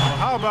 Well,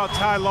 how about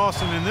Ty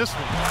Lawson in this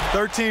one?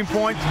 13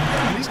 points,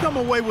 and he's come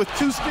away with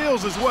 2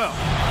 steals as well.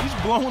 He's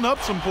blown up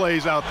some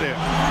plays out there.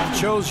 It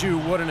shows you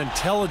what an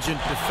intelligent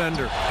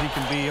defender he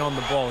can be on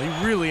the ball.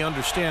 He really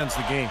understands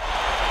the game.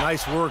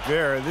 Nice work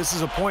there. This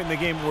is a point in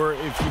the game where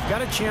if you've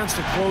got a chance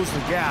to close the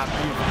gap,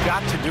 you've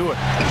got to do it.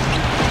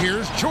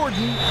 Here's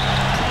Jordan.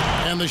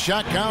 And the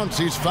shot counts.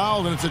 He's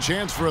fouled, and it's a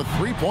chance for a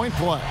 3-point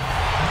play.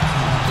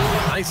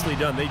 Nicely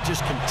done. They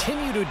just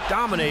continue to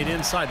dominate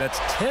inside. That's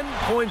 10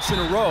 points in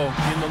a row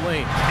in the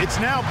lane. It's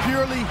now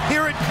purely,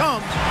 here it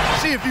comes.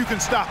 See if you can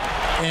stop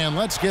it. And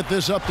let's get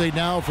this update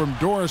now from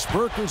Doris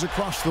Burke, who's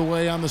across the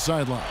way on the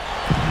sideline.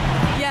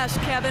 Yes,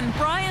 Kevin.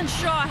 Brian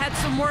Shaw had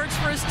some words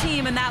for his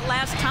team in that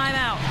last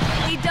timeout.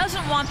 He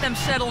doesn't want them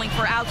settling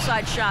for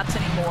outside shots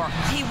anymore.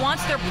 He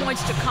wants their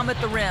points to come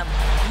at the rim.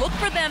 Look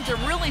for them to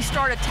really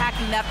start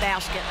attacking that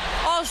basket.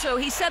 Also,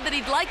 he said that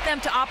he'd like them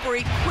to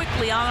operate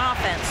quickly on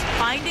offense,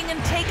 finding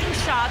and taking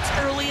shots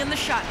early in the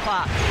shot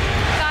clock.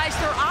 Guys,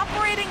 they're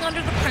operating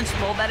under the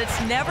principle that it's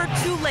never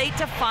too late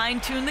to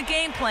fine-tune the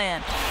game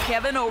plan.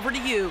 Kevin, over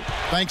to you.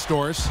 Thanks,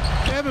 Doris.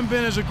 They haven't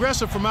been as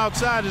aggressive from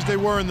outside as they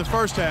were in the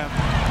first half.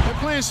 They're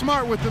playing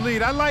smart with the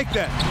lead. I like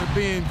that. They're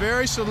being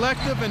very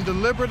selective and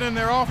deliberate in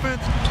their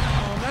offense.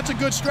 That's a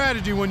good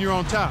strategy when you're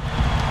on top.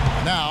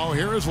 Now,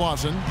 here is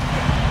Lawson.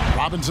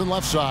 Robinson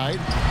left side.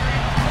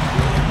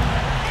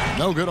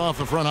 No good off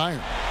the front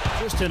iron.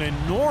 Just an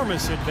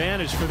enormous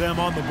advantage for them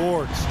on the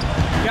boards.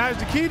 Guys,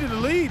 the key to the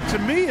lead, to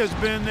me, has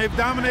been they've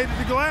dominated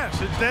the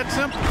glass. It's that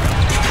simple.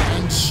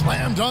 And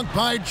slam dunk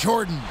by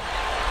Jordan.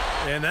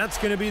 And that's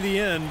going to be the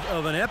end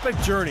of an epic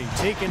journey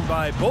taken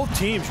by both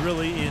teams,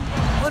 really, in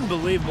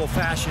unbelievable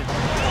fashion.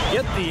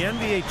 Get the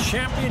NBA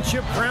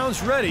championship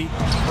crowns ready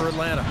for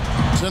Atlanta.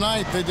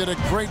 Tonight, they did a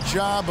great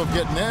job of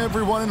getting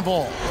everyone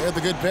involved. They had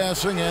the good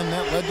passing, and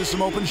that led to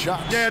some open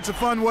shots. Yeah, it's a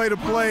fun way to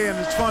play, and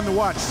it's fun to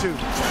watch, too.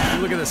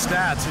 You look at the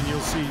stats, and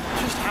you'll see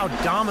just how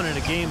dominant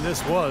a game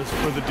this was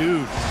for the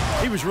dude.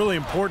 He was really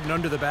important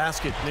under the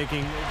basket,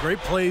 making great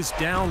plays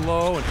down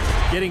low and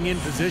getting in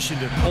position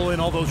to pull in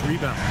all those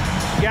rebounds.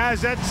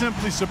 Guys, that's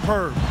simply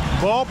superb.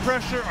 Ball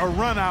pressure, a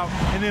run out,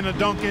 and then a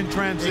dunk in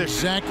transition.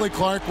 Exactly,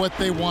 Clark, what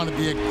they wanted,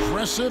 the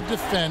aggressive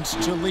defense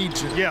to lead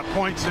to. Yeah,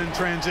 points in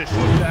transition.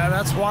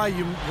 That's why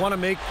you want to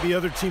make the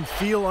other team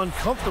feel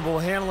uncomfortable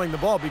handling the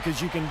ball,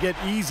 because you can get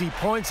easy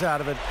points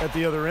out of it at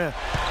the other end.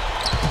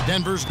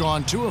 Denver's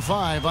gone 2 of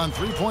 5 on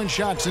 3-point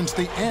shots since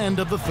the end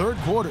of the third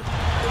quarter.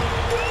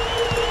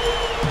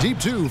 Deep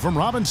 2 from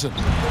Robinson.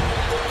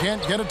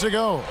 Can't get it to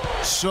go.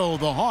 So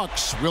the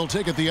Hawks will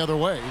take it the other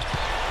way.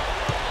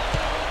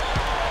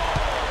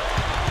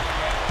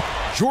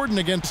 Jordan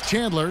against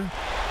Chandler.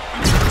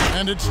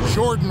 And it's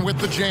Jordan with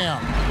the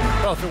jam.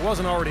 Well, if it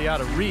wasn't already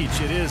out of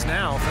reach, it is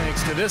now,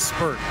 thanks to this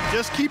spurt.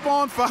 Just keep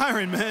on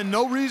firing, man.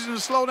 No reason to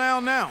slow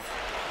down now.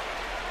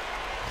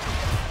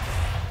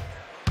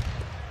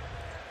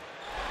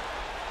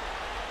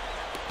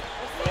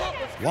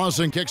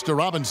 Lawson kicks to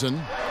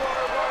Robinson.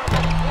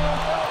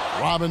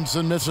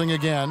 Robinson missing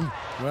again.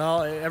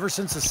 Well, ever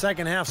since the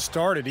second half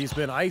started, he's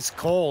been ice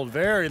cold.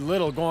 Very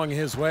little going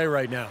his way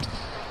right now.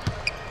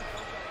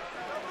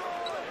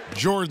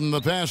 Jordan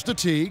the pass to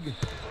Teague.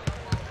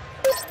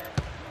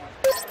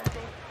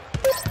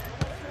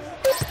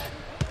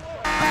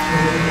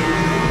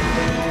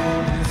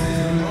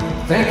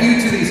 Thank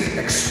you to these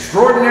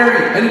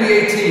extraordinary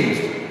NBA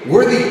teams.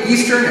 We're the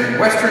Eastern and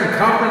Western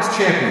Conference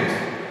champions.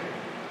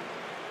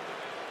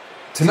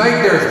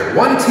 Tonight there's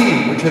one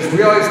team which has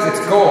realized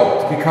its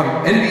goal to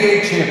become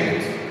NBA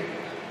champions.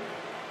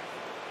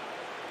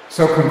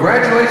 So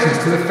congratulations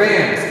to the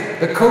fans,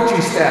 the coaching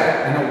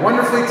staff, and the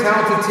wonderfully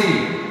talented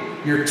team.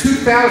 Your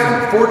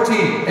 2014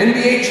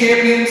 NBA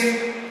champions,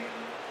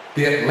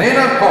 the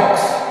Atlanta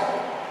Hawks.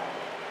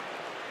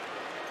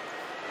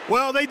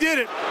 Well, they did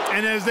it,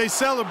 and as they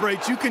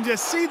celebrate, you can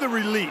just see the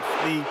relief,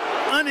 the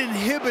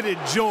uninhibited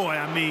joy,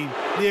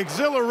 the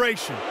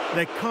exhilaration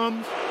that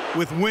comes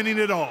with winning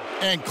it all.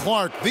 And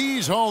Clark,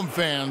 these home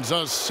fans,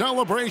 a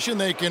celebration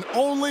they can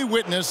only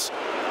witness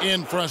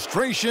in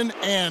frustration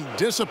and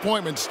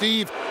disappointment.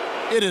 Steve,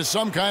 it is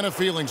some kind of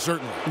feeling,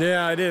 certainly.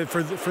 Yeah, it is.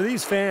 For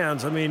these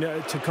fans,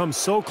 to come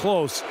so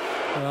close,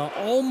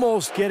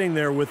 almost getting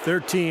there with their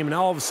team, and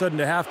all of a sudden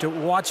to have to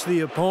watch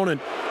the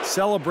opponent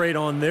celebrate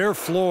on their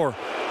floor,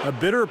 a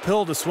bitter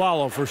pill to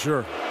swallow for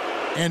sure.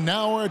 And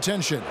now our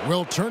attention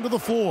will turn to the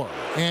floor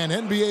and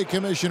NBA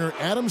Commissioner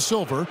Adam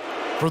Silver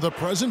for the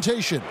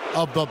presentation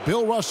of the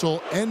Bill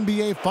Russell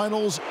NBA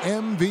Finals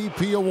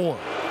MVP Award.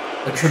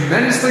 A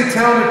tremendously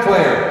talented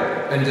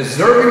player and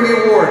deserving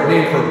the award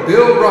named for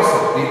Bill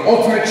Russell, the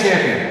ultimate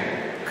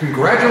champion.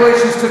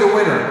 Congratulations to the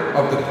winner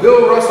of the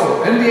Bill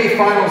Russell NBA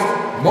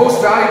Finals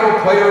Most Valuable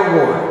Player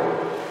Award.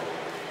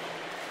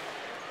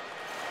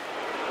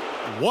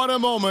 What a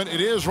moment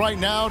it is right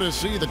now to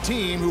see the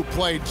team who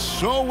played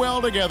so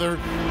well together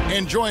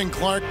enjoying,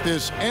 Clark,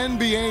 this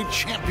NBA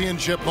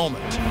championship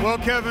moment. Well,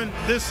 Kevin,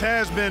 this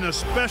has been a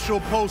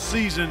special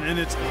postseason, and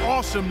it's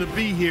awesome to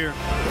be here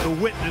to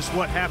witness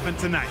what happened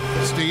tonight.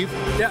 Steve?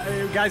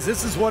 Yeah, guys,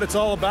 this is what it's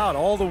all about.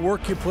 All the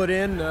work you put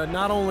in,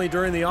 not only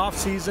during the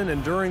offseason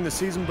and during the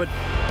season, but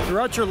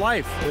throughout your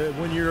life.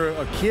 When you're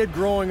a kid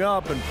growing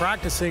up and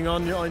practicing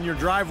on your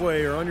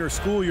driveway or on your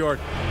schoolyard,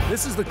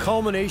 this is the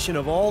culmination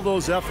of all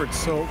those efforts.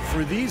 So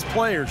for these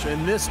players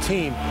and this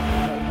team,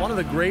 one of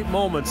the great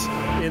moments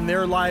in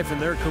their life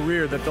and their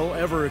career that they'll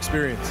ever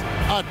experience.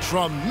 A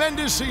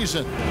tremendous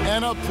season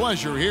and a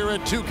pleasure here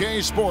at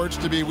 2K Sports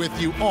to be with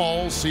you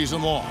all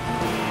season long.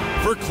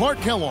 For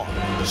Clark Kellogg,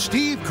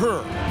 Steve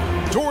Kerr,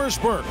 Doris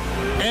Burke,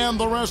 and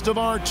the rest of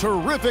our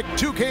terrific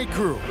 2K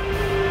crew,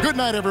 good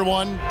night,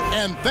 everyone,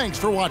 and thanks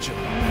for watching.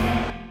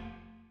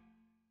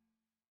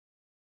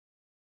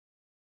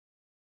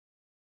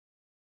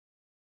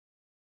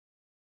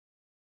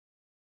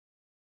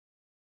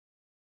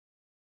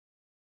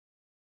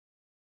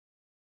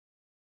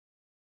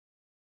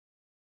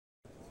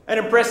 An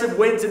impressive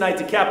win tonight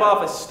to cap off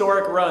a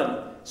historic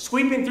run.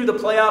 Sweeping through the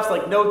playoffs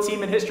like no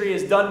team in history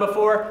has done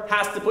before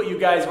has to put you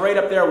guys right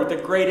up there with the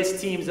greatest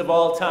teams of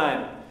all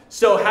time.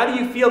 So how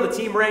do you feel the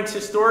team ranks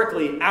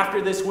historically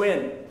after this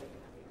win?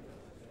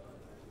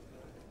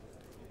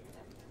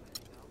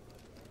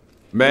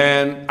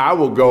 Man, I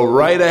will go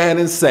right ahead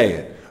and say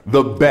it.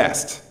 The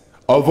best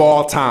of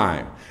all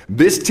time.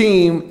 This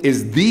team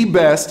is the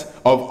best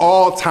of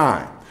all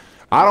time.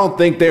 I don't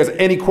think there's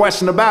any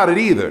question about it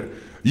either.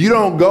 You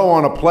don't go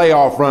on a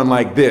playoff run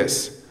like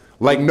this,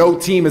 like no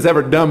team has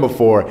ever done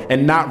before,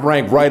 and not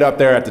rank right up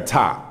there at the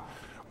top.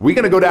 We're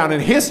going to go down in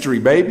history,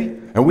 baby,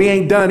 and we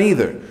ain't done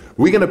either.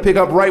 We're going to pick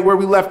up right where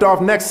we left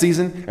off next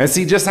season and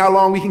see just how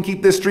long we can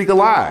keep this streak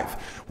alive.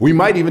 We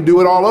might even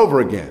do it all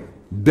over again.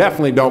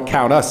 Definitely don't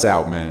count us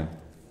out, man.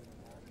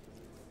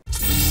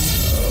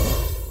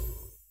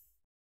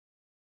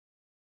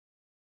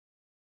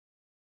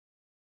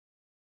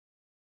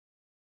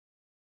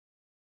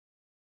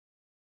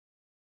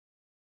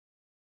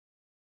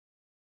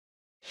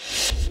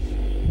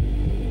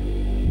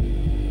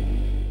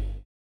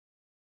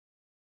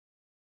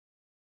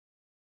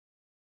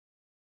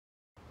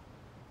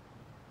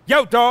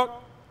 Yo, dog,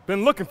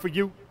 been looking for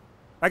you.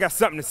 I got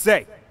something to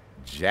say.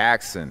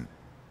 Jackson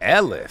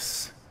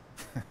Ellis.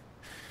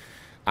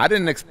 I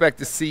didn't expect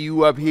to see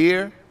you up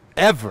here,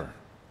 ever.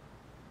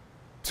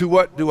 To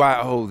what do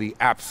I owe the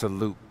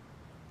absolute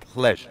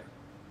pleasure?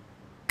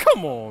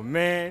 Come on,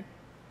 man.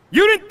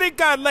 You didn't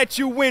think I'd let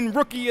you win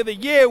Rookie of the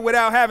Year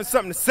without having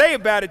something to say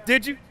about it,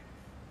 did you?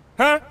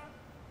 Huh?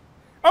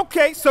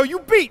 Okay, so you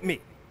beat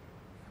me.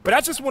 But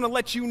I just want to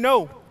let you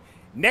know,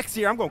 next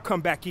year I'm going to come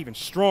back even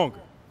stronger.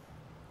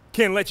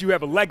 Can't let you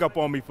have a leg up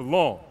on me for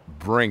long.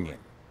 Bring it.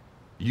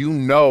 You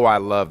know I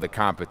love the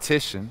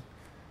competition.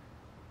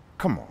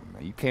 Come on,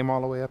 man. You came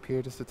all the way up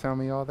here just to tell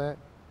me all that?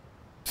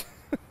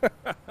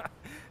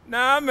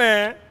 Nah,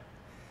 man.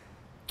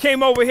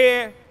 Came over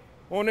here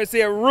on this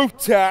here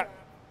rooftop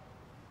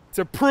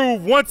to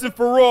prove once and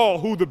for all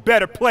who the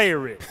better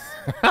player is.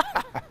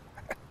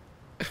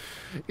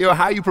 Yo,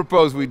 how you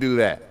propose we do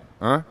that,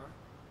 huh?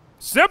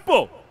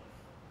 Simple.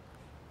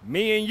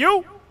 Me and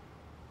you,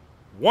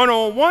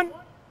 one-on-one,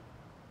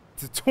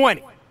 to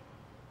 20.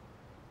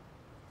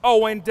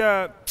 Oh, and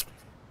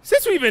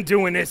since we've been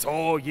doing this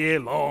all year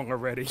long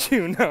already,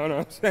 you know what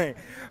I'm saying?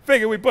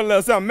 Figure we put a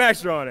little something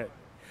extra on it.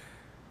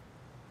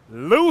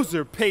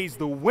 Loser pays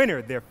the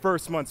winner their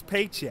first month's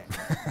paycheck.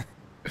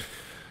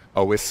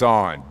 Oh, it's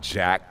on,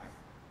 Jack.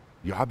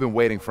 Yo, I've been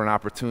waiting for an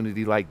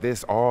opportunity like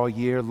this all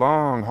year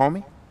long,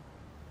 homie.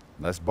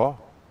 Let's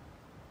ball.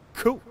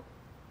 Cool.